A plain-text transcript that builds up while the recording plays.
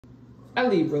A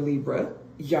Libra, Libra,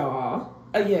 y'all.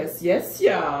 A yes, yes,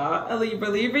 y'all. A Libra,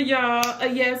 Libra, y'all. A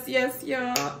yes, yes,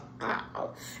 y'all.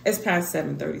 Ow. It's past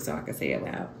 7:30, so I can say it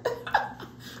loud.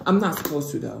 I'm not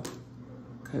supposed to, though,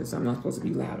 because I'm not supposed to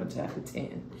be loud until after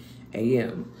 10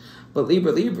 a.m. But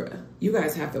Libra, Libra, you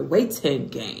guys have the waiting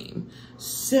game.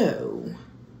 So,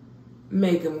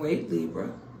 make them wait,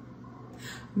 Libra.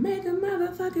 Make a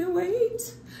motherfucking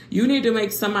wait. You need to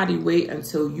make somebody wait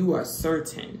until you are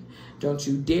certain. Don't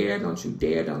you dare, don't you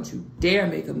dare, don't you dare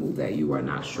make a move that you are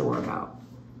not sure about.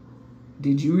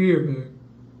 Did you hear me?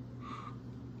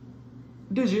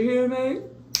 Did you hear me?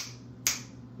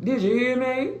 Did you hear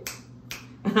me?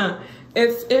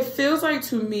 It feels like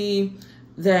to me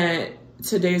that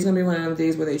today's gonna be one of those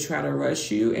days where they try to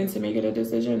rush you into making a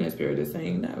decision, and Spirit is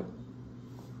saying no.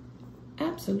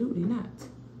 Absolutely not.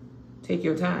 Take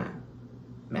your time.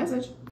 Message.